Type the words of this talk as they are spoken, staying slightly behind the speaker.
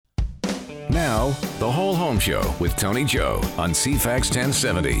Now, The Whole Home Show with Tony Joe on CFAX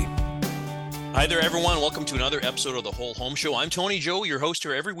 1070. Hi there, everyone. Welcome to another episode of The Whole Home Show. I'm Tony Joe, your host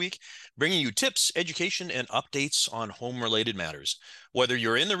here every week, bringing you tips, education, and updates on home-related matters. Whether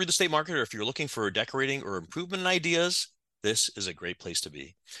you're in the real estate market or if you're looking for decorating or improvement ideas, this is a great place to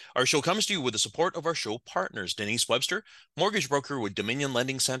be. Our show comes to you with the support of our show partners, Denise Webster, mortgage broker with Dominion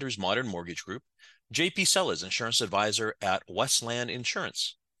Lending Center's Modern Mortgage Group, JP Sellers, insurance advisor at Westland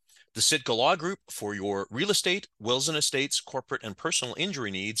Insurance, the Sitka Law Group for your real estate, wills and estates, corporate and personal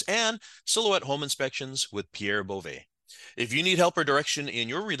injury needs, and Silhouette Home Inspections with Pierre Beauvais. If you need help or direction in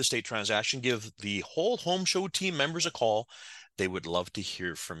your real estate transaction, give the Whole Home Show team members a call. They would love to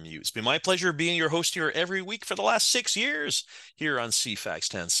hear from you. It's been my pleasure being your host here every week for the last 6 years here on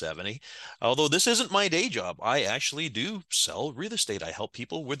CFAX 1070. Although this isn't my day job, I actually do sell real estate. I help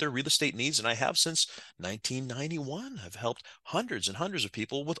people with their real estate needs, and I have since 1991. I've helped hundreds and hundreds of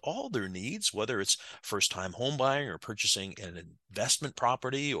people with all their needs, whether it's first-time home buying or purchasing an investment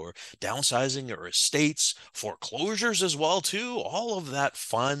property or downsizing or estates, foreclosures as well too, all of that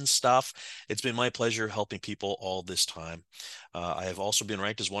fun stuff. It's been my pleasure helping people all this time. I have also been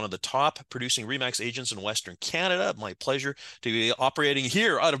ranked as one of the top producing RE/MAX agents in Western Canada. My pleasure to be operating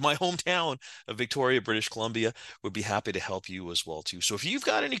here out of my hometown of Victoria, British Columbia. Would be happy to help you as well too. So if you've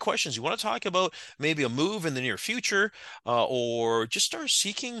got any questions, you want to talk about maybe a move in the near future, or just start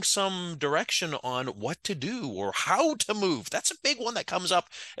seeking some direction on what to do or how to move. That's a big one that comes up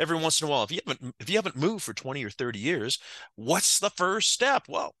every once in a while. If you haven't moved for 20 or 30 years, what's the first step?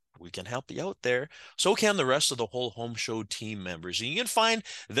 Well, we can help you out there. So can the rest of the Whole Home Show team members. And you can find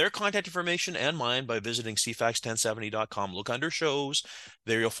their contact information and mine by visiting cfax1070.com. Look under shows.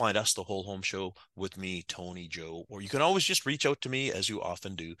 There you'll find us, the Whole Home Show, with me, Tony Joe. Or you can always just reach out to me, as you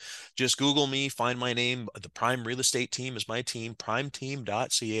often do. Just Google me, find my name. The Prime Real Estate Team is my team,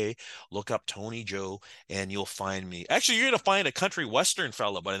 primeteam.ca. Look up Tony Joe, and you'll find me. Actually, you're going to find a country western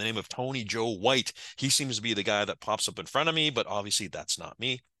fella by the name of Tony Joe White. He seems to be the guy that pops up in front of me, but obviously that's not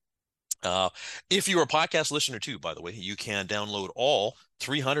me. If you're a podcast listener too, by the way, you can download all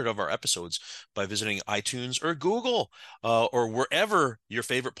 300 of our episodes by visiting iTunes or Google, or wherever your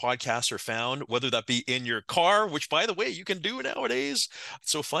favorite podcasts are found, whether that be in your car, which, by the way, you can do nowadays. It's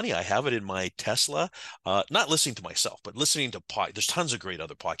so funny. I have it in my Tesla, not listening to myself, but listening to there's tons of great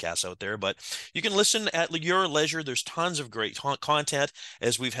other podcasts out there, but you can listen at your leisure. There's tons of great content,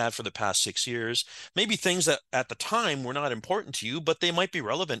 as we've had for the past 6 years. Maybe things that at the time were not important to you, but they might be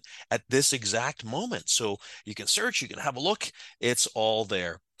relevant at this exact moment. So you can search, you can have a look. It's all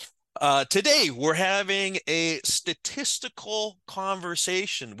there. Today, we're having a statistical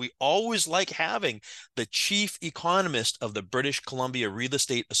conversation. We always like having the chief economist of the British Columbia Real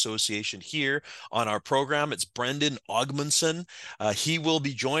Estate Association here on our program. It's Brendan Ogmundson. He will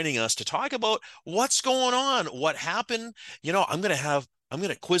be joining us to talk about what's going on, what happened. You know, I'm going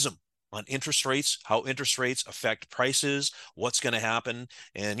to quiz him on interest rates, how interest rates affect prices, what's going to happen.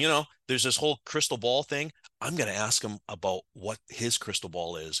 And, you know, there's this whole crystal ball thing. I'm going to ask him about what his crystal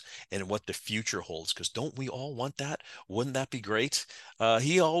ball is and what the future holds, because don't we all want that? Wouldn't that be great?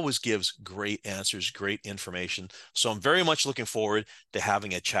 He always gives great answers, great information. So I'm very much looking forward to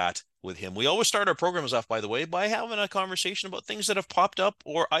having a chat with him. We always start our programs off, by the way, by having a conversation about things that have popped up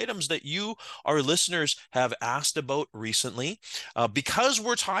or items that you, our listeners, have asked about recently. Because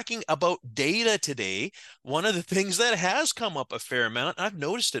we're talking about data today, one of the things that has come up a fair amount, I've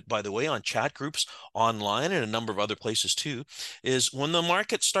noticed it, by the way, on chat groups online and a number of other places too, is when the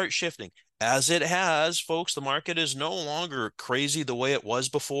market starts shifting. As it has, folks, the market is no longer crazy the way it was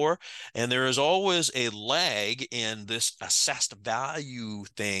before, and there is always a lag in this assessed value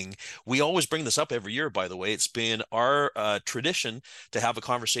thing. We always bring this up every year, by the way. It's been our tradition to have a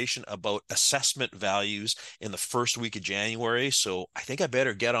conversation about assessment values in the first week of January, so I think I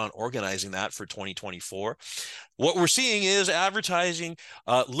better get on organizing that for 2024. What we're seeing is advertising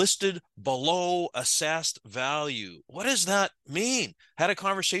listed below assessed value. What does that mean? Had a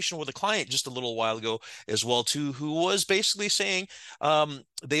conversation with a client just a little while ago as well too, who was basically saying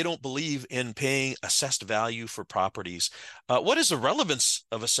they don't believe in paying assessed value for properties. What is the relevance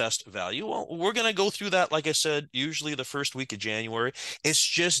of assessed value? Well, we're going to go through that, like I said, usually the first week of January. It's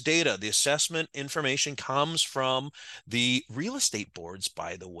just data. The assessment information comes from the real estate boards,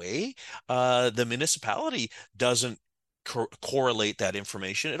 by the way. The municipality doesn't correlate that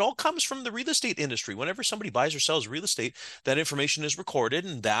information. It all comes from the real estate industry. Whenever somebody buys or sells real estate, that information is recorded,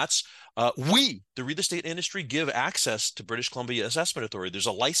 and that's we, the real estate industry, give access to British Columbia Assessment Authority. There's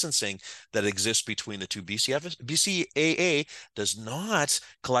a licensing that exists between the two. BCAA does not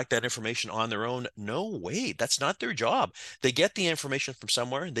collect that information on their own. No way, that's not their job. They get the information from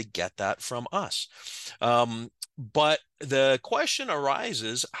somewhere, and they get that from us. But the question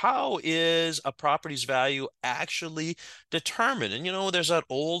arises, how is a property's value actually determined? And there's that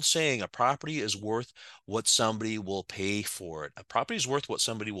old saying, a property is worth what somebody will pay for it. A property is worth what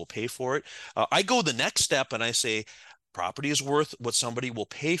somebody will pay for it. I go the next step and I say, property is worth what somebody will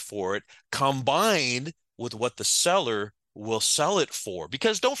pay for it, combined with what the seller will sell it for.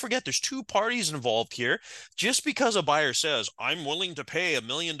 Because don't forget, there's two parties involved here. Just because a buyer says, I'm willing to pay $1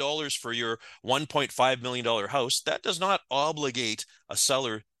 million for your $1.5 million house, that does not obligate a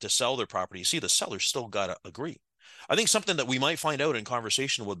seller to sell their property. You see, the seller's still got to agree. I think something that we might find out in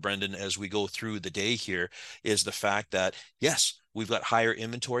conversation with Brendan as we go through the day here is the fact that, yes, we've got higher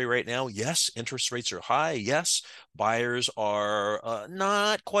inventory right now. Yes, interest rates are high. Yes, buyers are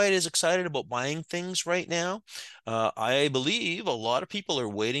not quite as excited about buying things right now. I believe a lot of people are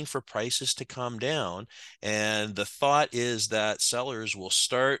waiting for prices to come down. And the thought is that sellers will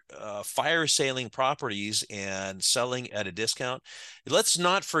start fire sailing properties and selling at a discount. Let's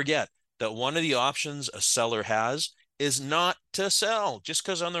not forget that one of the options a seller has is not to sell. Just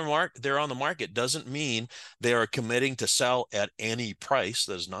because they're on the market doesn't mean they are committing to sell at any price.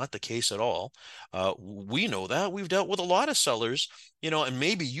 That is not the case at all. We know that. We've dealt with a lot of sellers, and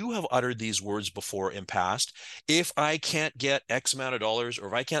maybe you have uttered these words before in past. If I can't get X amount of dollars, or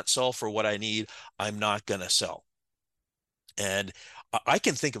if I can't sell for what I need, I'm not going to sell. And I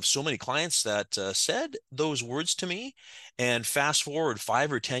can think of so many clients that said those words to me, and fast forward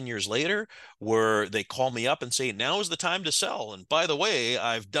 5 or 10 years later, where they call me up and say, now is the time to sell. And by the way,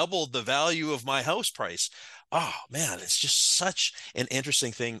 I've doubled the value of my house price. Oh man, it's just such an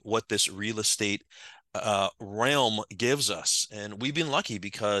interesting thing what this real estate realm gives us. And we've been lucky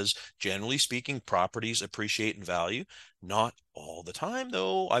because, generally speaking, properties appreciate in value. Not all the time,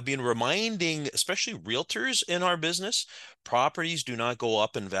 though. I've been reminding, especially realtors in our business, properties do not go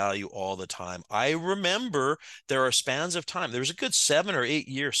up in value all the time. I remember there are spans of time. There was a good 7 or 8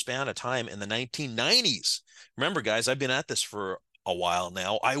 year span of time in the 1990s. Remember, guys, I've been at this for a while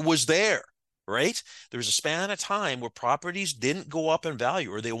now. I was there. Right? There's a span of time where properties didn't go up in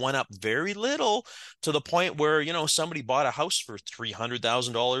value, or they went up very little, to the point where, somebody bought a house for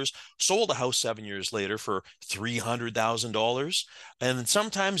 $300,000, sold a house 7 years later for $300,000. And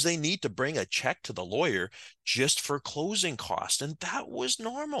sometimes they need to bring a check to the lawyer just for closing costs. And that was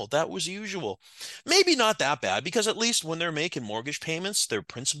normal. That was usual. Maybe not that bad, because at least when they're making mortgage payments, their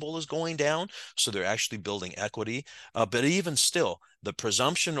principal is going down. So they're actually building equity. But even still, the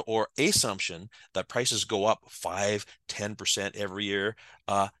presumption or assumption that prices go up 5-10% every year,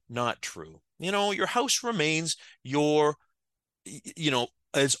 not true. Your house remains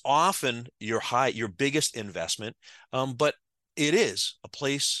as often your biggest investment, but it is a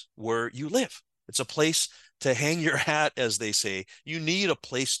place where you live. It's a place to hang your hat, as they say. You need a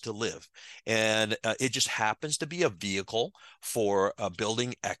place to live, and it just happens to be a vehicle for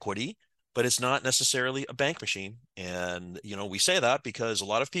building equity, but it's not necessarily a bank machine. And, we say that because a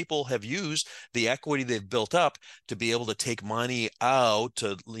lot of people have used the equity they've built up to be able to take money out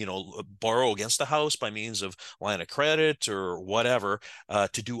to, borrow against the house by means of line of credit or whatever,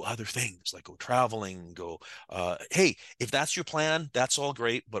 to do other things like go traveling, hey, if that's your plan, that's all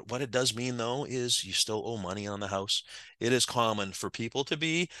great. But what it does mean, though, is you still owe money on the house. It is common for people to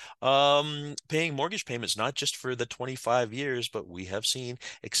be paying mortgage payments, not just for the 25 years, but we have seen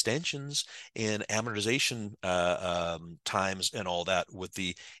extensions in amortization times and all that, with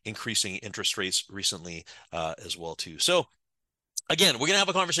the increasing interest rates recently as well too. So again, we're going to have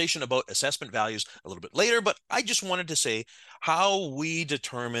a conversation about assessment values a little bit later, but I just wanted to say how we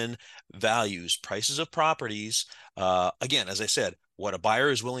determine values, prices of properties. Again, as I said, what a buyer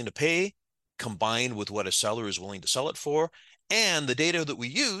is willing to pay combined with what a seller is willing to sell it for. And the data that we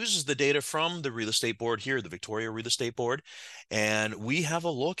use is the data from the real estate board here, the Victoria Real Estate Board. And we have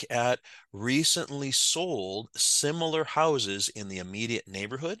a look at recently sold similar houses in the immediate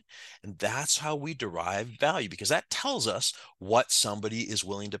neighborhood. And that's how we derive value, because that tells us what somebody is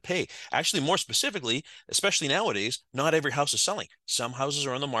willing to pay. Actually, more specifically, especially nowadays, not every house is selling. Some houses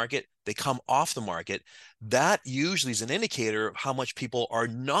are on the market, they come off the market. That usually is an indicator of how much people are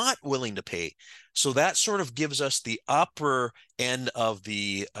not willing to pay. So that sort of gives us the upper end of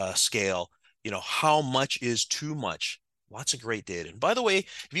the scale. How much is too much? Lots of great data. And by the way,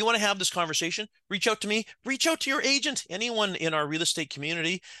 if you want to have this conversation, reach out to me, reach out to your agent, anyone in our real estate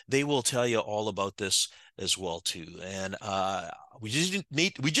community. They will tell you all about this as well too. And we just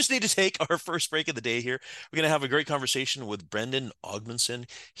need to take our first break of the day here. We're going to have a great conversation with Brendan Ogmundson.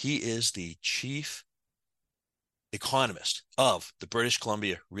 He is the chief economist of the British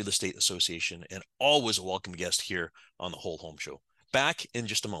Columbia Real Estate Association, and always a welcome guest here on the Whole Home Show. Back in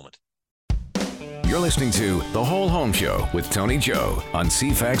just a moment. You're listening to The Whole Home Show with Tony Joe on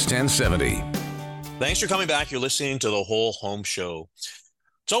CFAX 1070. Thanks for coming back. You're listening to The Whole Home Show.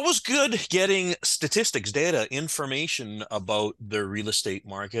 It's always good getting statistics, data, information about the real estate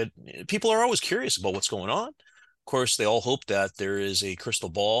market. People are always curious about what's going on. Of course, they all hope that there is a crystal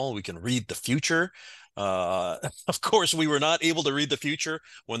ball. We can read the future. Of course, we were not able to read the future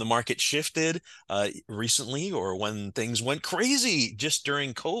when the market shifted recently, or when things went crazy just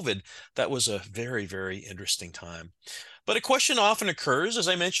during COVID. That was a very, very interesting time. But a question often occurs, as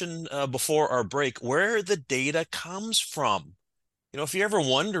I mentioned before our break, where the data comes from. You know, if you're ever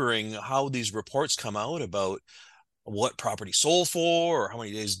wondering how these reports come out about what property sold for, or how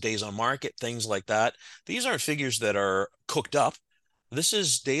many days on market, things like that, these aren't figures that are cooked up. This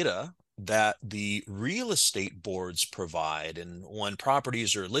is data that the real estate boards provide. And when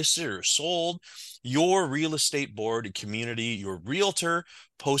properties are listed or sold, your real estate board and community, your realtor,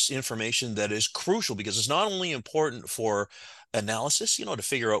 posts information that is crucial, because it's not only important for analysis, you know, to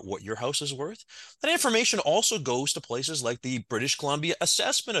figure out what your house is worth. That information also goes to places like the British Columbia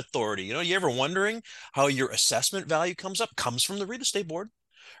Assessment Authority. You know, you ever wondering how your assessment value comes up? Comes from the real estate board,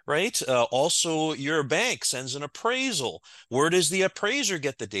 right? Also, your bank sends an appraisal. Where does the appraiser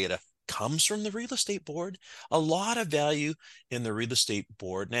get the data? Comes from the real estate board. A lot of value in the real estate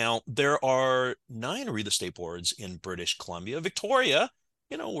board. Now, there are 9 real estate boards in British Columbia. Victoria,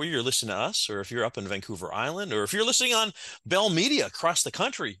 you know, where you're listening to us, or if you're up in Vancouver Island, or if you're listening on Bell Media across the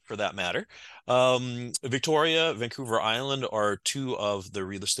country for that matter, Victoria, Vancouver Island are 2 of the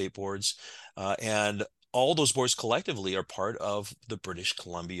real estate boards. And all those boards collectively are part of the British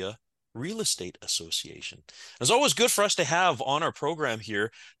Columbia Real Estate Association. It's always good for us to have on our program here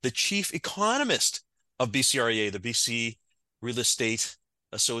the chief economist of BCREA, the BC Real Estate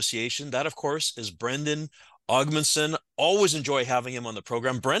Association. That, of course, is Brendan Ogmundson. Always enjoy having him on the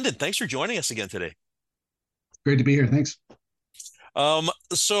program. Brendan, thanks for joining us again today. Great to be here. Thanks.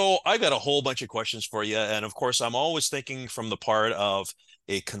 So I've got a whole bunch of questions for you. And of course, I'm always thinking from the part of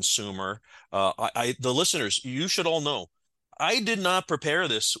a consumer. The listeners, you should all know, I did not prepare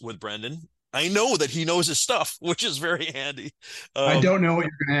this with Brendan. I know that he knows his stuff, which is very handy. I don't know what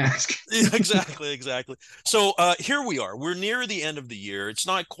you're going to ask. Exactly. So here we are. We're near the end of the year. It's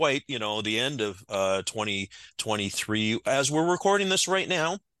not quite, you know, the end of 2023. As we're recording this right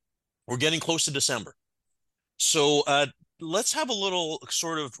now, we're getting close to December. So let's have a little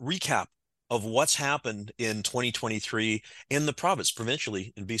sort of recap of what's happened in 2023 in the province,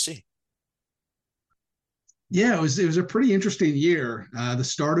 provincially in BC. Yeah, it was a pretty interesting year. The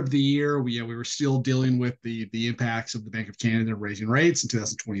start of the year, we were still dealing with the impacts of the Bank of Canada raising rates in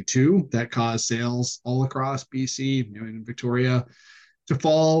 2022. That caused sales all across BC, you know, in Victoria, to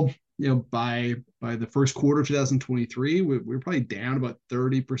fall. You know, by the first quarter of 2023, we were probably down about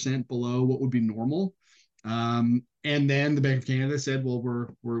 30% below what would be normal. And then the Bank of Canada said, well,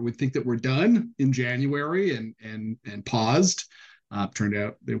 we think that we're done in January, and paused. Turned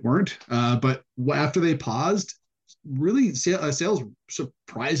out they weren't. But after they paused, really sales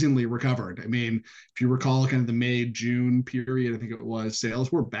surprisingly recovered. I mean, if you recall kind of the May-June period, I think it was, sales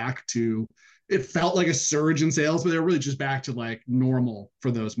were back to, it felt like a surge in sales, but they were really just back to like normal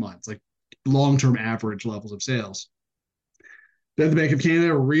for those months, like long-term average levels of sales. Then the Bank of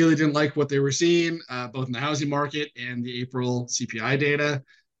Canada really didn't like what they were seeing, both in the housing market and the April CPI data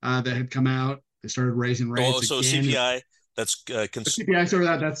that had come out. They started raising rates again. CPI. That's CPI. So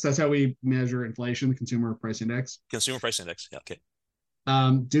that's how we measure inflation, the Consumer Price Index. Consumer Price Index. Yeah. Okay.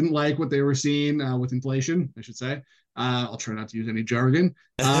 Didn't like what they were seeing with inflation, I should say. I'll try not to use any jargon.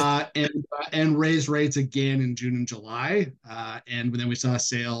 And raised rates again in June and July. And then we saw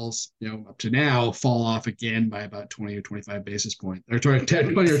sales, you know, up to now fall off again by about 20 or 25 basis points, or 20 or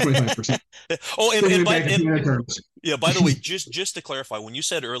 25%. By the way, just to clarify, when you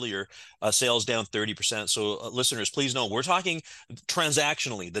said earlier, sales down 30%. So listeners, please know, we're talking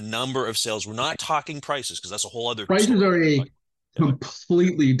transactionally, the number of sales. We're not talking prices, because that's a whole other prices story. Are a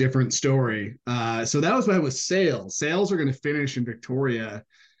completely different story. So that was why with sales. Sales are going to finish in Victoria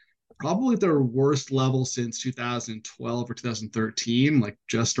probably at their worst level since 2012 or 2013, like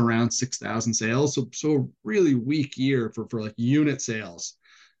just around 6,000 sales. So a really weak year for like unit sales.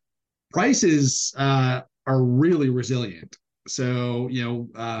 Prices are really resilient. So,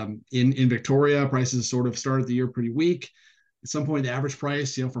 in Victoria, prices sort of started the year pretty weak. At some point, the average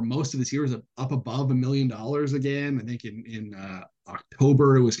price, for most of this year is up above $1 million again. I think in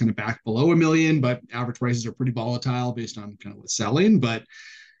October, it was kind of back below $1 million, but average prices are pretty volatile based on kind of what's selling. But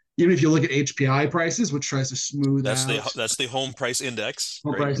even if you look at HPI prices, which tries to smooth out that's the home price index,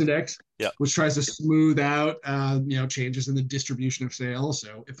 home right? price index, Yeah. which tries to smooth out, changes in the distribution of sales.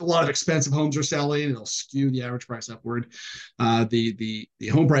 So if a lot of expensive homes are selling, it'll skew the average price upward. The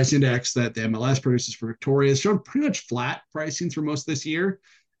home price index that the MLS produces for Victoria has shown pretty much flat pricing through most of this year.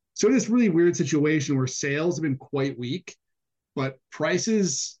 So it is a really weird situation where sales have been quite weak, but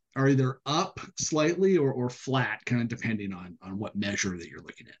prices are either up slightly or flat, kind of depending on what measure that you're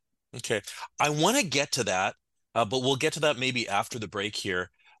looking at. Okay. I want to get to that, but we'll get to that maybe after the break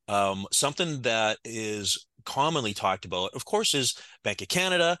here. Something that is commonly talked about, of course, is Bank of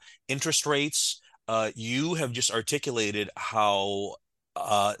Canada, interest rates. You have just articulated how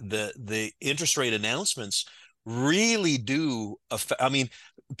the interest rate announcements really do affect. I mean,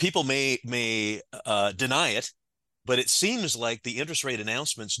 people may deny it, but it seems like the interest rate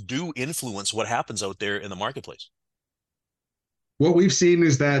announcements do influence what happens out there in the marketplace. What we've seen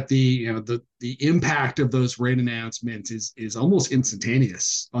is that the impact of those rate announcements is almost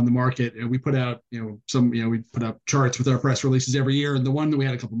instantaneous on the market. And we put out we put up charts with our press releases every year, and the one that we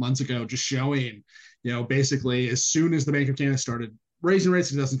had a couple months ago just showing basically as soon as the Bank of Canada started raising rates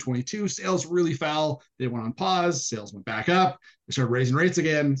in 2022, sales really fell. They went on pause, sales went back up. They started raising rates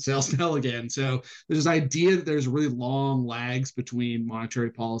again, sales fell again. So there's this idea that there's really long lags between monetary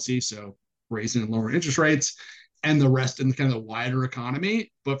policy, so raising and lowering interest rates, and the rest in kind of the wider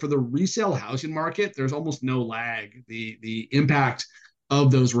economy. But for the resale housing market, there's almost no lag. The impact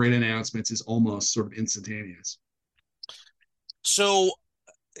of those rate announcements is almost sort of instantaneous. So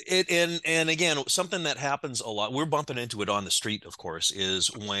and again, something that happens a lot, we're bumping into it on the street, of course,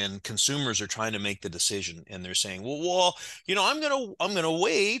 is when consumers are trying to make the decision and they're saying, well, I'm gonna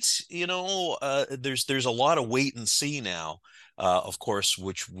wait. There's a lot of wait and see now, of course,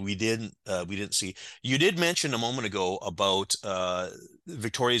 which we didn't see. You did mention a moment ago about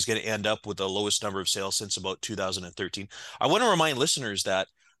Victoria is going to end up with the lowest number of sales since about 2013. I want to remind listeners that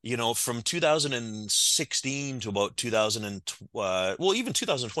from 2016 to about even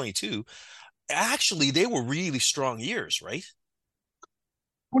 2022, actually, they were really strong years, right?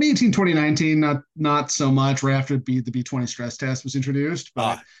 2018, 2019, not so much. Right after the B20 stress test was introduced,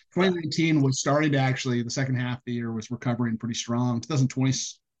 but 2019 was starting to actually, the second half of the year was recovering pretty strong. 2020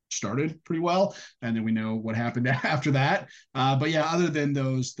 started pretty well, and then we know what happened after that. But yeah, other than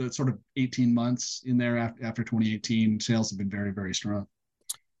the sort of 18 months in there after 2018, sales have been very, very strong.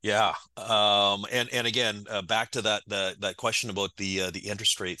 Yeah. And again, back to that question about the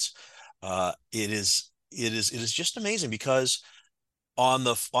interest rates. It is just amazing because on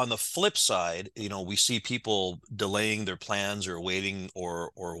the flip side, we see people delaying their plans or waiting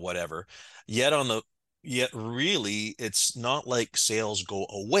or whatever. Yet really, it's not like sales go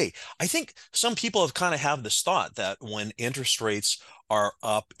away. I think some people have this thought that when interest rates are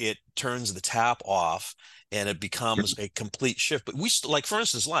up, it turns the tap off and it becomes a complete shift. But like, for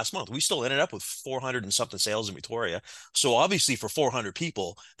instance, last month, we still ended up with 400 and something sales in Victoria. So obviously for 400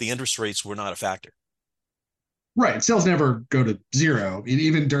 people, the interest rates were not a factor. Right. Sales never go to zero.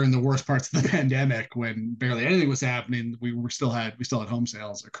 Even during the worst parts of the pandemic, when barely anything was happening, we still had home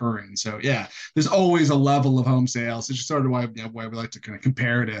sales occurring. So yeah, there's always a level of home sales. It's just sort of why we like to kind of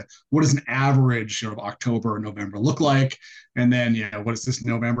compare to what does an average sort of October or November look like, and then what does this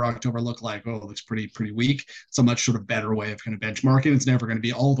November, October look like? Oh, it looks pretty weak. It's a much sort of better way of kind of benchmarking. It's never going to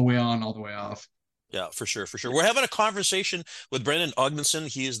be all the way on, all the way off. Yeah, for sure. We're having a conversation with Brendan Ogmundson.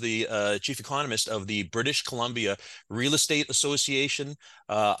 He is the chief economist of the British Columbia Real Estate Association.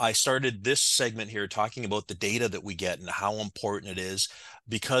 I started this segment here talking about the data that we get and how important it is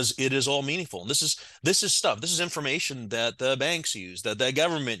because it is all meaningful. And this is information that the banks use, that the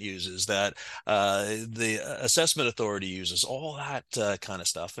government uses, that the assessment authority uses, all that kind of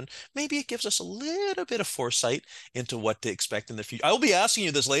stuff. And maybe it gives us a little bit of foresight into what to expect in the future. I will be asking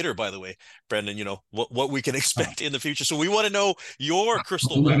you this later, by the way, Brendan, what we can expect in the future. So we want to know your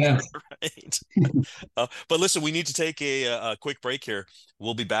crystal ball, right? But listen, we need to take a quick break here.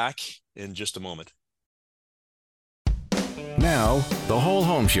 We'll be back in just a moment. Now, The Whole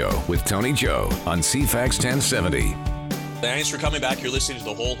Home Show with Tony Joe on CFAX 1070. Thanks for coming back. You're listening to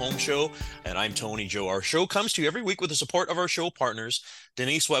The Whole Home Show, and I'm Tony Joe. Our show comes to you every week with the support of our show partners,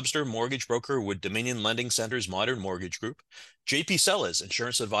 Denise Webster, mortgage broker with Dominion Lending Center's Modern Mortgage Group, JP Sellers,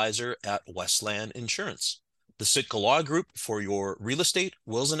 insurance advisor at Westland Insurance, the Sitka Law Group for your real estate,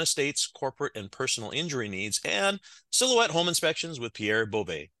 wills and estates, corporate and personal injury needs, and Silhouette Home Inspections with Pierre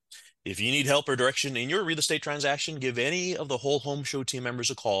Beauvais. If you need help or direction in your real estate transaction, give any of the Whole Home Show team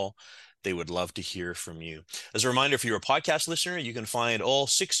members a call. They would love to hear from you. As a reminder, if you're a podcast listener, you can find all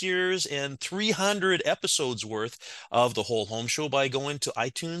 6 years and 300 episodes worth of the Whole Home Show by going to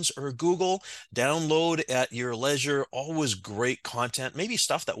iTunes or Google. Download at your leisure. Always great content, maybe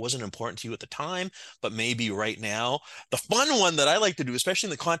stuff that wasn't important to you at the time, but maybe right now. The fun one that I like to do, especially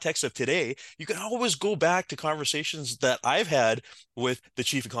in the context of today, you can always go back to conversations that I've had with the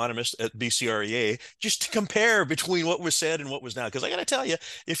chief economist at BCREA, just to compare between what was said and what was now. Because I got to tell you,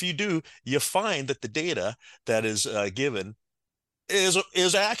 if you do, you find that the data that is given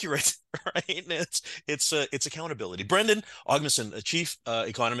is accurate, right? And it's accountability. Brendan Ogmundson, chief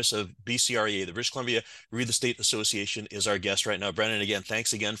economist of BCREA, the British Columbia Real Estate Association, is our guest right now. Brendan, again,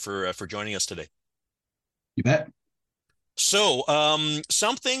 thanks again for joining us today. You bet. So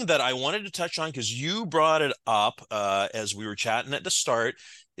something that I wanted to touch on, because you brought it up as we were chatting at the start,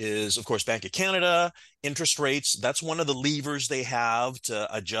 is, of course, Bank of Canada, interest rates. That's one of the levers they have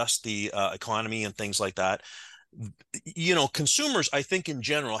to adjust the economy and things like that. You know, consumers, I think in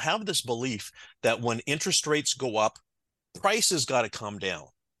general, have this belief that when interest rates go up, prices got to come down.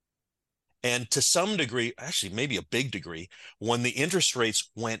 And to some degree, actually maybe a big degree, when the interest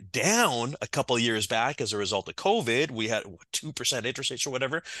rates went down a couple of years back as a result of COVID, we had 2% interest rates or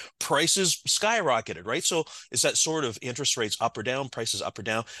whatever, prices skyrocketed, right? So is that sort of interest rates up or down, prices up or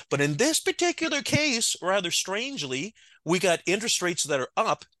down? But in this particular case, rather strangely, we got interest rates that are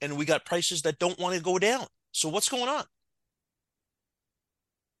up and we got prices that don't want to go down. So what's going on?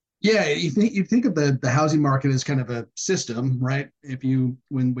 Yeah, you think of the housing market as kind of a system, right? If you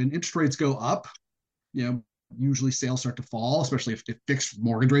when interest rates go up, you know, usually sales start to fall, especially if fixed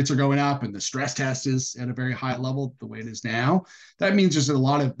mortgage rates are going up and the stress test is at a very high level the way it is now. That means there's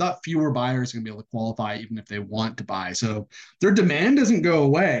not fewer buyers are going to be able to qualify even if they want to buy. So their demand doesn't go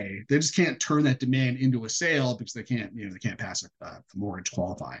away. They just can't turn that demand into a sale because they can't pass a mortgage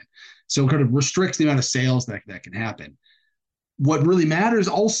qualifying. So it kind of restricts the amount of sales that can happen. What really matters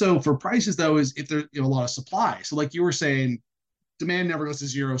also for prices, though, is if there's a lot of supply. So like you were saying, demand never goes to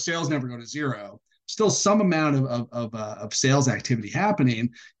zero, sales never go to zero. Still some amount of sales activity happening.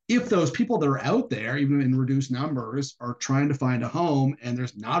 If those people that are out there, even in reduced numbers, are trying to find a home and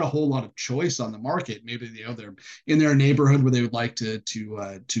there's not a whole lot of choice on the market, maybe they're in their neighborhood where they would like to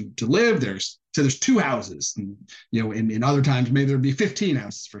live. There's 2 houses, and in other times maybe there'd be 15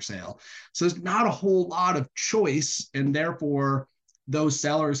 houses for sale. So there's not a whole lot of choice, and therefore those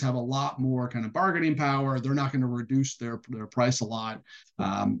sellers have a lot more kind of bargaining power. They're not going to reduce their price a lot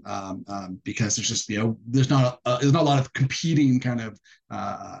because there's just there's not a lot of competing kind of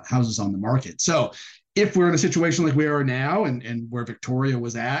houses on the market. So if we're in a situation like we are now, and where Victoria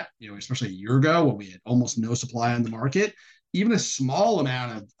was at, especially a year ago when we had almost no supply on the market, even a small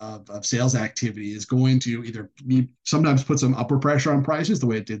amount of sales activity is going to either sometimes put some upward pressure on prices the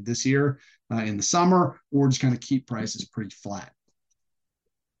way it did this year in the summer, or just kind of keep prices pretty flat.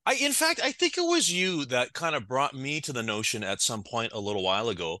 In fact, I think it was you that kind of brought me to the notion at some point a little while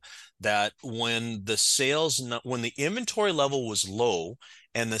ago that when the inventory level was low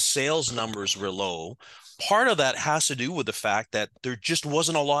and the sales numbers were low, part of that has to do with the fact that there just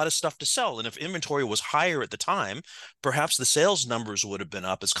wasn't a lot of stuff to sell. And if inventory was higher at the time, perhaps the sales numbers would have been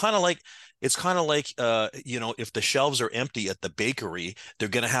up. It's kind of like, if the shelves are empty at the bakery, they're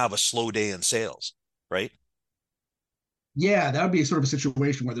going to have a slow day in sales, right? Yeah, that would be sort of a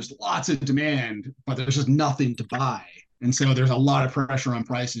situation where there's lots of demand, but there's just nothing to buy. And so there's a lot of pressure on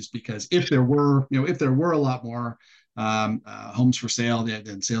prices, because if there were a lot more homes for sale,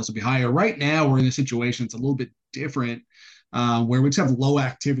 then sales would be higher. Right now, we're in a situation that's a little bit different, where we just have low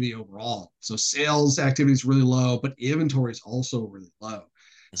activity overall. So sales activity is really low, but inventory is also really low.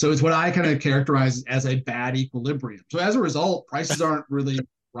 So it's what I kind of characterize as a bad equilibrium. So as a result, prices aren't really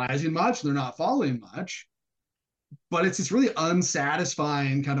rising much. They're not falling much. But it's this really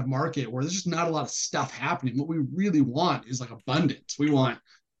unsatisfying kind of market where there's just not a lot of stuff happening. What we really want is like abundance. We want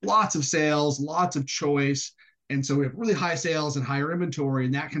lots of sales, lots of choice. And so we have really high sales and higher inventory,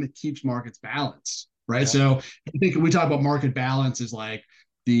 and that kind of keeps markets balanced, right? Yeah. So I think we talk about market balance is like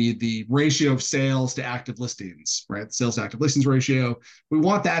the ratio of sales to active listings, right? The sales to active listings ratio. We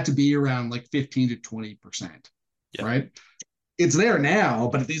want that to be around like 15 to 20%, yeah. Right? It's there now,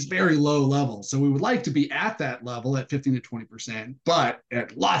 but at these very low levels. So we would like to be at that level at 15 to 20%, but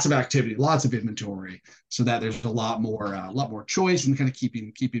at lots of activity, lots of inventory, so that there's a lot more choice and kind of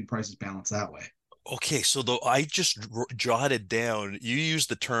keeping prices balanced that way. Okay, so though I just jotted down, you used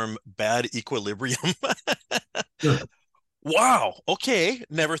the term bad equilibrium. Sure. Wow. Okay.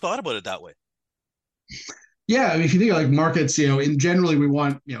 Never thought about it that way. Yeah, I mean, if you think of like markets, in generally we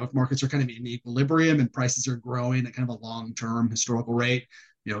want, if markets are kind of in equilibrium and prices are growing at kind of a long-term historical rate,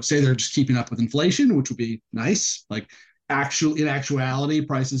 say they're just keeping up with inflation, which would be nice. Like in actuality,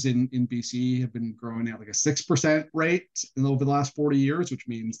 prices in BC have been growing at like a 6% rate over the last 40 years, which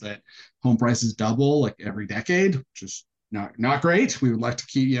means that home prices double like every decade, which is not great. We would like to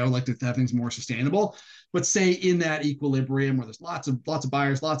keep, like to have things more sustainable. But say in that equilibrium where there's lots of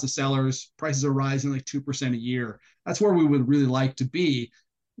buyers, lots of sellers, prices are rising like 2% a year. That's where we would really like to be.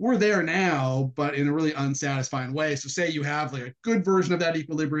 We're there now, but in a really unsatisfying way. So say you have like a good version of that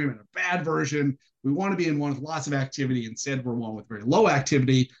equilibrium and a bad version. We want to be in one with lots of activity instead we're one with very low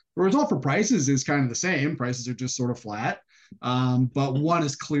activity. The result for prices is kind of the same. Prices are just sort of flat, but one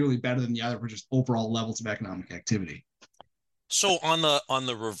is clearly better than the other for just overall levels of economic activity. So on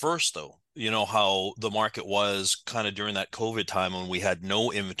the reverse though, you know how the market was kind of during that COVID time when we had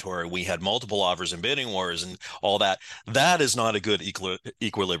no inventory, we had multiple offers and bidding wars and all that. That is not a good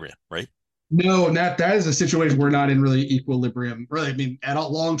equilibrium, right? No, and that is a situation we're not in really equilibrium. Really, I mean, at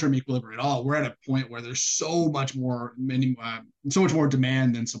all long-term equilibrium at all. We're at a point where there's so much more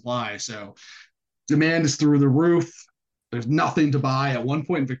demand than supply. So demand is through the roof. There's nothing to buy. At one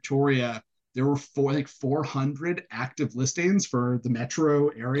point in Victoria, there were I think 400 active listings for the metro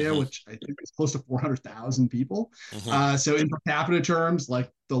area, Hmm. which I think is close to 400,000 people. Hmm. So in per capita terms,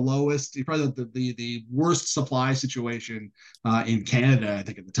 like the lowest, probably the worst supply situation in Canada, I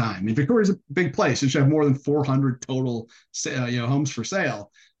think at the time. I mean, Victoria's a big place. It should have more than 400 total, homes for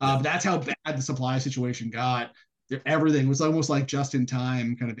sale. Yeah. But that's how bad the supply situation got. Everything was almost like just in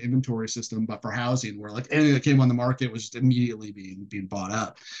time kind of inventory system, but for housing, where like anything that came on the market was just immediately being bought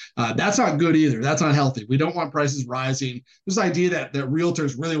up. That's not good either. That's not healthy. We don't want prices rising. This idea that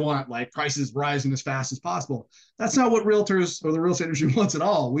realtors really want like prices rising as fast as possible. That's not what realtors or the real estate industry wants at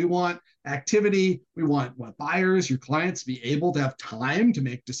all. We want activity. We want buyers, your clients, to be able to have time to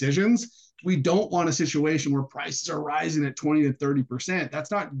make decisions. We don't want a situation where prices are rising at 20 to 30%.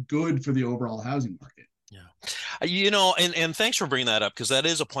 That's not good for the overall housing market. Yeah. And thanks for bringing that up because that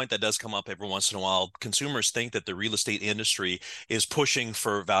is a point that does come up every once in a while. Consumers think that the real estate industry is pushing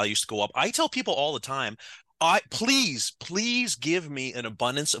for values to go up. I tell people all the time, please give me an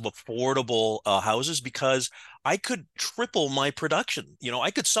abundance of affordable houses because I could triple my production.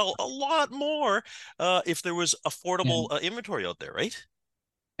 I could sell a lot more if there was affordable And inventory out there, right?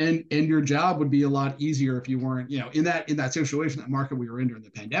 and your job would be a lot easier if you weren't, in that situation, that market we were in during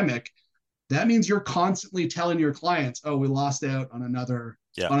the pandemic. That means you're constantly telling your clients, "Oh, we lost out on another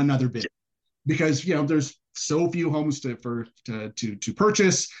Yeah. bid," because there's so few homes to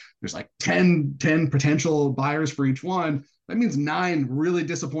purchase. There's like 10 potential buyers for each one. That means 9 really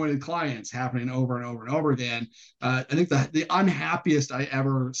disappointed clients happening over and over and over again. I think the unhappiest I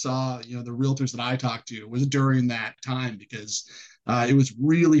ever saw, the realtors that I talked to was during that time because it was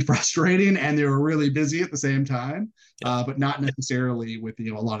really frustrating and they were really busy at the same time, Yeah. but not necessarily with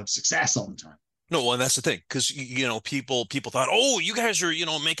a lot of success all the time. No, well, and that's the thing, because people thought, oh, you guys are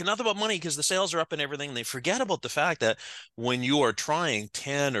making nothing but money because the sales are up and everything. And they forget about the fact that when you are trying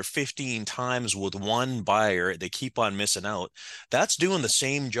 10 or 15 times with one buyer, they keep on missing out. That's doing the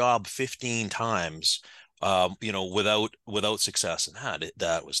same job 15 times, without success, and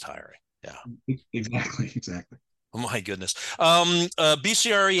that was tiring. Yeah. Exactly. Oh my goodness.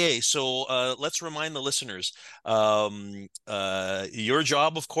 BCREA. So let's remind the listeners. Your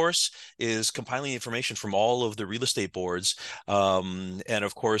job, of course, is compiling information from all of the real estate boards, and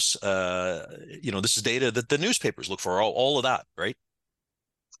of course, this is data that the newspapers look for. All of that, right?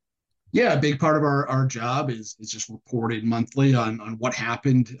 Yeah, a big part of our job is just reporting monthly on what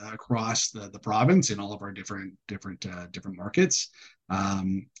happened across the province in all of our different markets.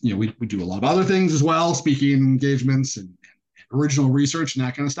 We do a lot of other things as well, speaking engagements and original research and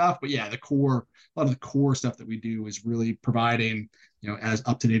that kind of stuff. But yeah, a lot of the core stuff that we do is really providing as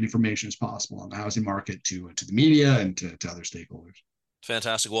up to date information as possible on the housing market to the media and to other stakeholders.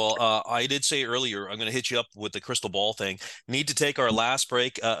 Fantastic. Well, I did say earlier, I'm going to hit you up with the crystal ball thing. Need to take our last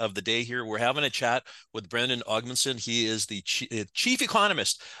break of the day here. We're having a chat with Brendan Ogmundson. He is the chief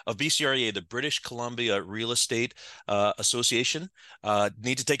economist of BCREA, the British Columbia Real Estate Association.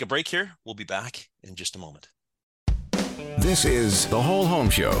 Need to take a break here. We'll be back in just a moment. This is The Whole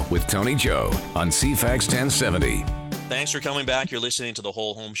Home Show with Tony Joe on CFAX 1070. Thanks for coming back. You're listening to The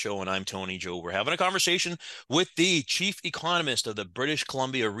Whole Home Show, and I'm Tony Joe. We're having a conversation with the chief economist of the British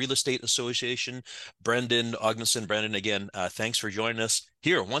Columbia Real Estate Association, Brendan Ogmundson. Brendan, again, thanks for joining us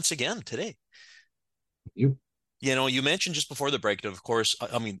here once again today. You. You mentioned just before the break, of course,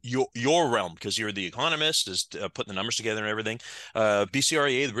 I mean, your realm, because you're the Economist, is putting the numbers together and everything.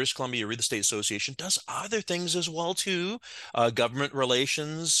 BCREA, the British Columbia Real Estate Association, does other things as well too. Government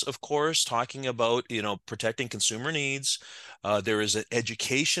relations, of course, talking about, protecting consumer needs. There is an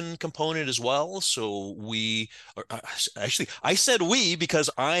education component as well. So actually, I said we because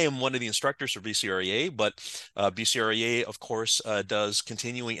I am one of the instructors for BCREA, but BCREA, of course, does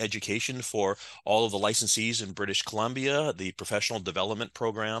continuing education for all of the licensees in British Columbia, the professional development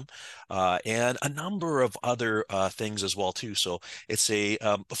program, and a number of other things as well too. So it's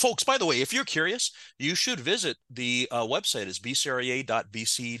folks, by the way, if you're curious, you should visit the website. It's bcrea.bc.ca,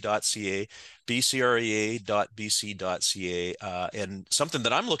 bcrea.bc.ca. And something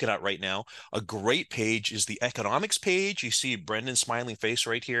that I'm looking at right now, a great page is the economics page. You see Brendan's smiling face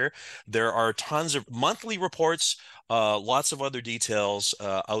right here. There are tons of monthly reports, lots of other details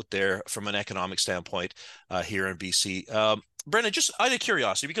out there from an economic standpoint here in BC. Brendan, just out of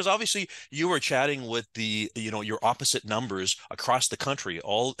curiosity, because obviously you were chatting with your opposite numbers across the country,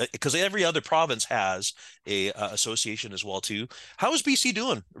 all because every other province has a association as well too. How is BC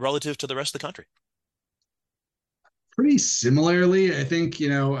doing relative to the rest of the country? Pretty similarly, I think,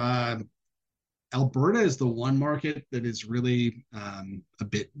 Alberta is the one market that is really a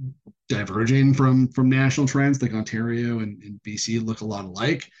bit diverging from national trends. Like Ontario and BC look a lot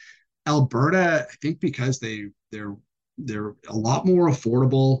alike. Alberta, I think, because they're a lot more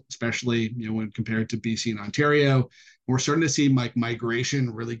affordable, especially when compared to BC and Ontario. We're starting to see migration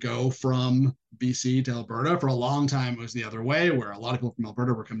really go from BC to Alberta. For a long time, it was the other way, where a lot of people from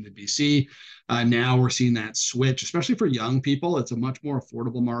Alberta were coming to BC. Now we're seeing that switch, especially for young people. It's a much more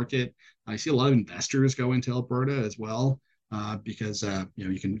affordable market. I see a lot of investors go into Alberta as well. Because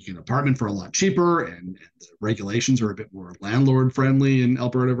you can get an apartment for a lot cheaper, and the regulations are a bit more landlord friendly in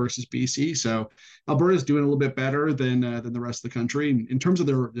Alberta versus BC. So Alberta is doing a little bit better than the rest of the country in terms of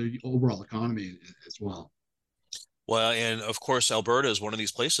their overall economy as well. Well, and of course, Alberta is one of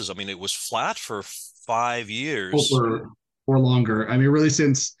these places. I mean, it was flat for 5 years. Or longer. I mean, really,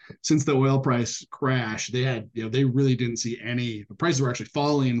 since the oil price crash, they really didn't see any. The prices were actually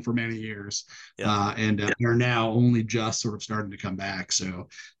falling for many years, Yeah. and are now only just sort of starting to come back. So,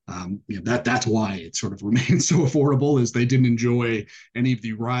 that's why it sort of remains so affordable, is they didn't enjoy any of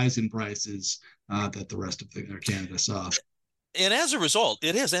the rise in prices that the rest of Canada saw. And as a result,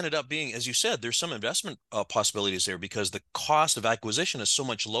 it has ended up being, as you said, there's some investment possibilities there because the cost of acquisition is so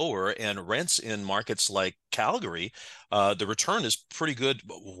much lower, and rents in markets like Calgary, the return is pretty good,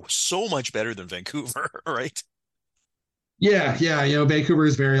 so much better than Vancouver, right? Yeah. Vancouver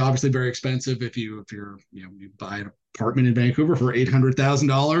is obviously very expensive. If you buy an apartment in Vancouver for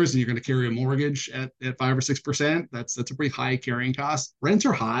 $800,000 and you're going to carry a mortgage at 5 or 6%, that's a pretty high carrying cost. Rents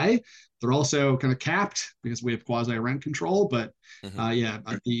are high. They're also kind of capped because we have quasi rent control. But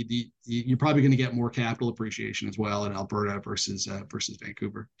you're probably going to get more capital appreciation as well in Alberta versus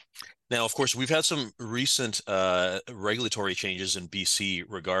Vancouver. Now, of course, we've had some recent regulatory changes in BC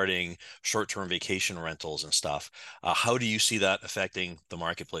regarding short-term vacation rentals and stuff. How do you see that affecting the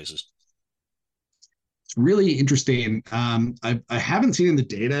marketplaces? It's really interesting. I haven't seen in the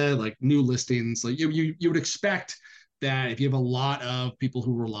data like new listings. Like you would expect that if you have a lot of people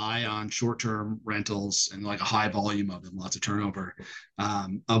who rely on short-term rentals and like a high volume of them, lots of turnover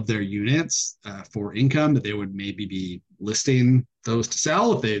of their units for income, that they would maybe be listing those to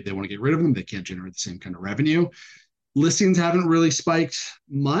sell. If they want to get rid of them, they can't generate the same kind of revenue. Listings haven't really spiked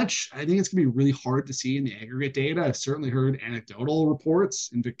much. I think it's going to be really hard to see in the aggregate data. I've certainly heard anecdotal reports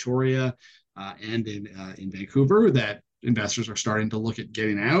in Victoria and in Vancouver that investors are starting to look at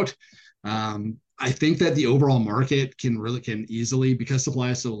getting out. I think that the overall market can easily, because supply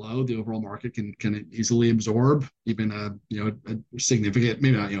is so low, the overall market can easily absorb even a significant,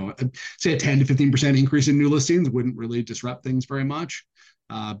 maybe not, say a 10 to 15% increase in new listings wouldn't really disrupt things very much.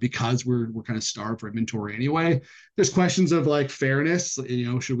 Because we're kind of starved for inventory anyway. There's questions of like fairness.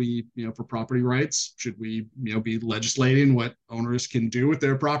 Should we, for property rights, should we, be legislating what owners can do with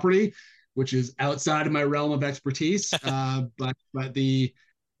their property, which is outside of my realm of expertise. But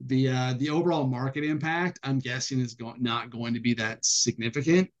the overall market impact, I'm guessing, is not going to be that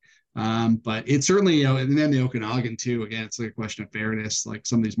significant. But it's certainly, and then the Okanagan too. Again, it's like a question of fairness. Like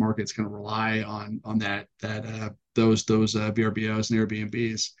some of these markets kind of rely on those VRBOs and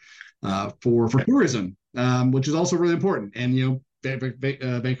Airbnbs for tourism, which is also really important. And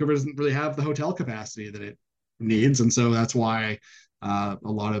Vancouver doesn't really have the hotel capacity that it needs, and so that's why a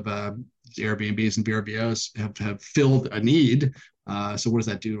lot of Airbnbs and VRBOs have filled a need So what does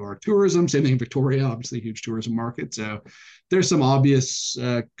that do to our tourism? Same thing in Victoria, obviously a huge tourism market. So there's some obvious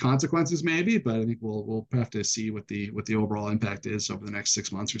consequences maybe, but I think we'll have to see what the overall impact is over the next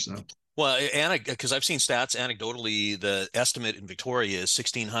 6 months or so. Well, because I've seen stats anecdotally, the estimate in Victoria is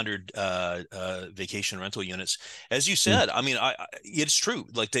 1,600 vacation rental units. As you said, I mean, it's true.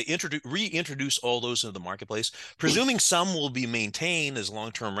 Like to reintroduce all those into the marketplace, presuming some will be maintained as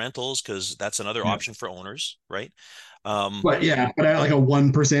long-term rentals, because that's another Yeah. option for owners, right? But yeah, but at like a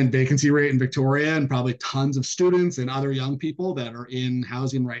 1% vacancy rate in Victoria, and probably tons of students and other young people that are in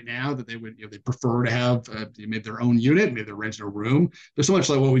housing right now that they would, they prefer to have maybe their own unit, maybe they're renting a room. There's so much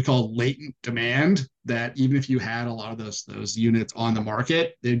like what we call latent demand that even if you had a lot of those units on the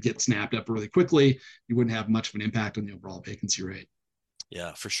market, they'd get snapped up really quickly. You wouldn't have much of an impact on the overall vacancy rate.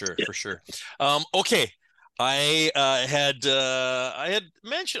 Yeah, for sure, for sure. Okay. I've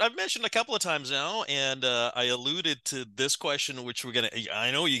mentioned a couple of times now, and I alluded to this question, which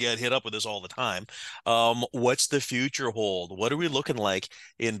I know you get hit up with this all the time. What's the future hold? What are we looking like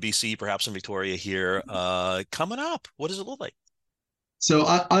in BC, perhaps in Victoria here, coming up? What does it look like? So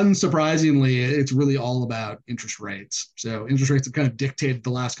unsurprisingly, it's really all about interest rates. So interest rates have kind of dictated the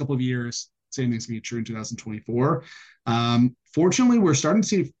last couple of years. Same thing's going to be true in 2024. Fortunately, we're starting to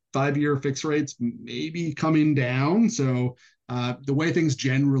see 5-year fixed rates maybe coming down. So the way things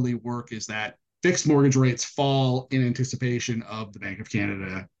generally work is that fixed mortgage rates fall in anticipation of the Bank of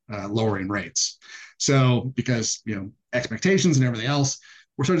Canada lowering rates. So because expectations and everything else,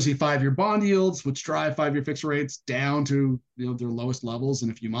 we're starting to see 5-year bond yields, which drive 5-year fixed rates down to their lowest levels in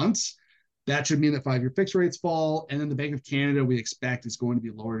a few months. That should mean that 5-year fixed rates fall, and then the Bank of Canada we expect is going to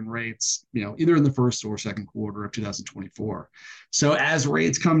be lowering rates, either in the first or second quarter of 2024. So as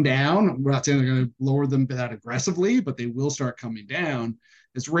rates come down, we're not saying they're going to lower them that aggressively, but they will start coming down.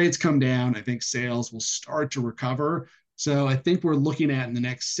 As rates come down, I think sales will start to recover. So I think we're looking at in the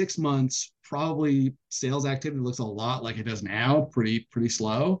next 6 months, probably sales activity looks a lot like it does now, pretty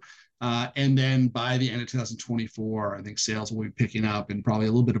slow. And then by the end of 2024, I think sales will be picking up and probably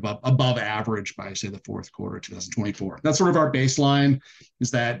a little bit above average by, say, the fourth quarter of 2024. That's sort of our baseline, is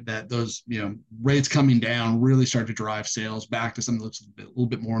that those rates coming down really start to drive sales back to something that looks a little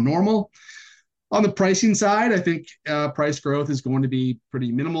bit more normal. On the pricing side, I think price growth is going to be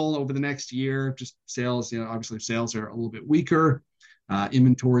pretty minimal over the next year. Just sales, obviously sales are a little bit weaker.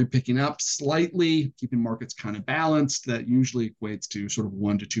 Inventory picking up slightly, keeping markets kind of balanced. That usually equates to sort of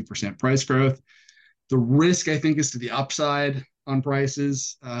 1% to 2% price growth. The risk, I think, is to the upside on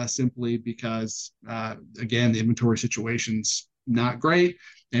prices, simply because, again, the inventory situation's not great,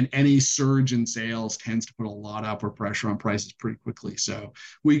 and any surge in sales tends to put a lot of upward pressure on prices pretty quickly. So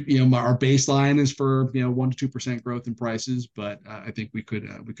our baseline is for 1% to 2% growth in prices, but I think we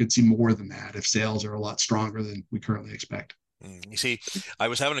could see more than that if sales are a lot stronger than we currently expect. You see, I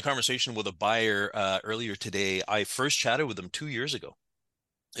was having a conversation with a buyer earlier today. I first chatted with them 2 years ago.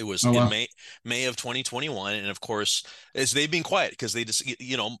 It was in May of 2021. And of course, as they've been quiet because they just,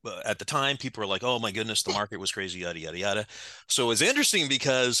 at the time, people were like, oh my goodness, the market was crazy, yada, yada, yada. So it's interesting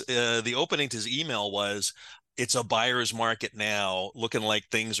because the opening to his email was, it's a buyer's market now, looking like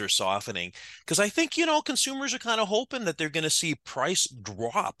things are softening. Because I think, consumers are kind of hoping that they're going to see price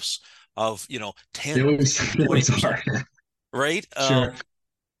drops of, 10, 20%. Right. Sure.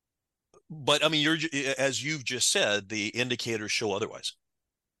 But I mean, as you've just said, the indicators show otherwise.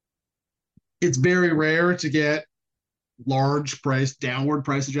 It's very rare to get large downward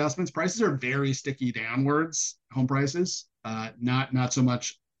price adjustments. Prices are very sticky downwards, home prices, not so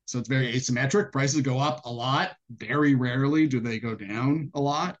much. So it's very asymmetric. Prices go up a lot. Very rarely do they go down a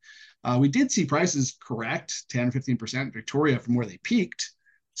lot. We did see prices correct 10, 15% in Victoria from where they peaked.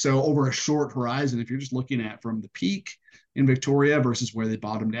 So over a short horizon, if you're just looking at from the peak in Victoria versus where they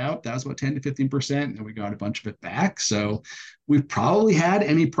bottomed out, that was about 10 to 15%, and we got a bunch of it back. So we've probably had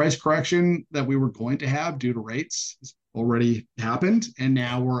any price correction that we were going to have due to rates already happened, and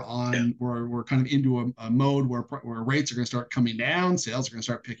now we're kind of into a mode where rates are going to start coming down, sales are going to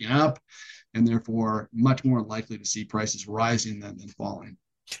start picking up, and therefore much more likely to see prices rising than falling.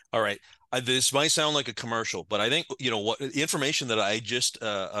 All right. This might sound like a commercial, but I think, what information that I just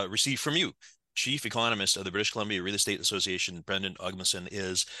received from you, Chief Economist of the British Columbia Real Estate Association, Brendan Ogmundson,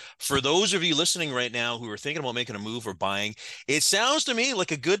 is for those of you listening right now who are thinking about making a move or buying, it sounds to me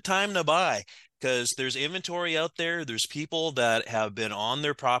like a good time to buy because there's inventory out there. There's people that have been on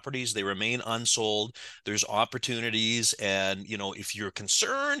their properties. They remain unsold. There's opportunities. And, if you're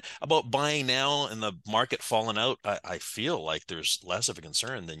concerned about buying now and the market falling out, I feel like there's less of a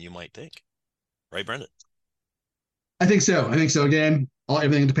concern than you might think. Right, Brendan? I think so. I think so. Again,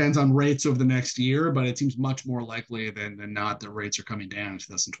 everything depends on rates over the next year, but it seems much more likely than not that rates are coming down in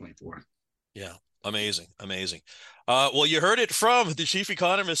 2024. Yeah, amazing, amazing. Well, you heard it from the chief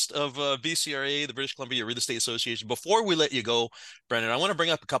economist of BCREA, the British Columbia Real Estate Association. Before we let you go, Brendan, I want to bring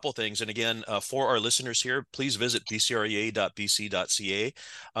up a couple things. And again, for our listeners here, please visit bcrea.bc.ca.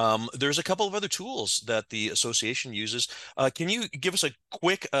 There's a couple of other tools that the association uses. Can you give us a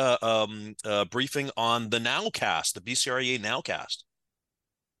quick briefing on the Nowcast, the BCREA Nowcast?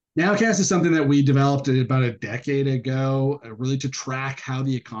 Nowcast is something that we developed about a decade ago, really to track how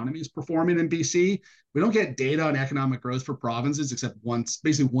the economy is performing in BC. We don't get data on economic growth for provinces except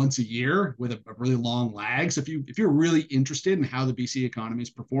basically once a year with a really long lag. So if you're really interested in how the BC economy is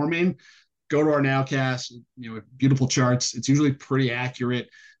performing, go to our Nowcast. Beautiful charts. It's usually pretty accurate.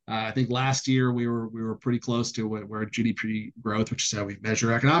 I think last year we were pretty close to where GDP growth, which is how we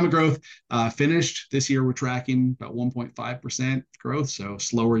measure economic growth, finished. This year we're tracking about 1.5% growth, so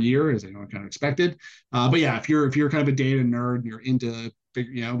slower year as anyone kind of expected. But yeah, if you're kind of a data nerd and you're into,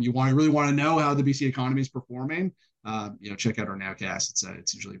 you really want to know how the BC economy is performing, check out our Nowcast.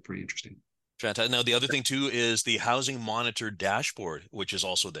 It's usually pretty interesting. Fantastic. Now the other thing too is the Housing Monitor dashboard, which is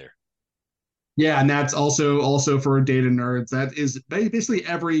also there. Yeah, and that's also for data nerds. That is basically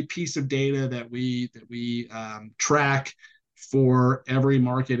every piece of data that we track for every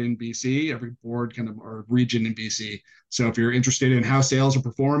market in BC, every board kind of or region in BC. So if you're interested in how sales are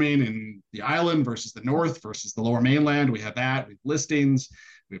performing in the island versus the north versus the lower mainland, we have that. We have listings,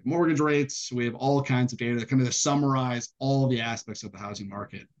 we have mortgage rates, we have all kinds of data that kind of summarize all the aspects of the housing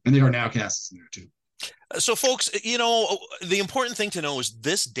market. And there are nowcasts in there too. So folks, the important thing to know is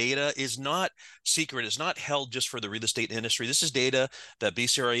this data is not secret. It's not held just for the real estate industry. This is data that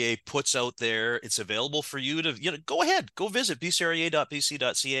BCREA puts out there. It's available for you to, go ahead, go visit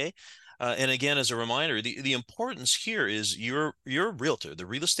bcrea.bc.ca. And again, as a reminder, the importance here is you're a realtor. The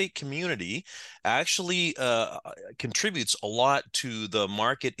real estate community actually contributes a lot to the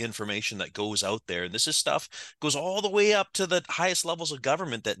market information that goes out there. And this is stuff goes all the way up to the highest levels of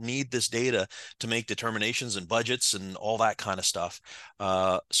government that need this data to make determinations and budgets and all that kind of stuff.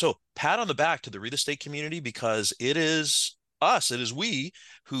 So pat on the back to the real estate community because it is we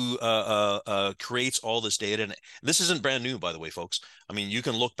who creates all this data. And this isn't brand new, by the way, folks. I mean, you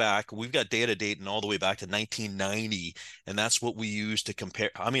can look back. We've got data dating all the way back to 1990, and that's what we use to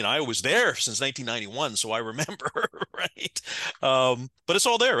compare. I mean, I was there since 1991, so I remember, right? But it's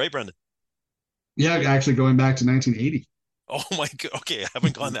all there, right, Brendan? Yeah, actually going back to 1980. Oh my God. Okay, I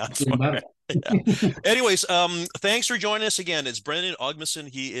haven't gone that far. Yeah. Anyways, thanks for joining us again. It's Brendan Ogmundson.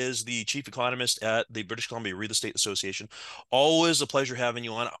 He is the chief economist at the British Columbia Real Estate Association. Always a pleasure having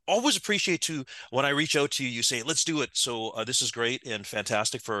you on. Always appreciate to when I reach out to you, you say, let's do it. So this is great and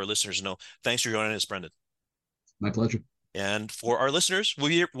fantastic for our listeners to know. Thanks for joining us, Brendan. My pleasure. And for our listeners,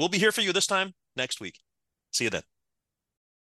 we'll be here for you this time next week. See you then.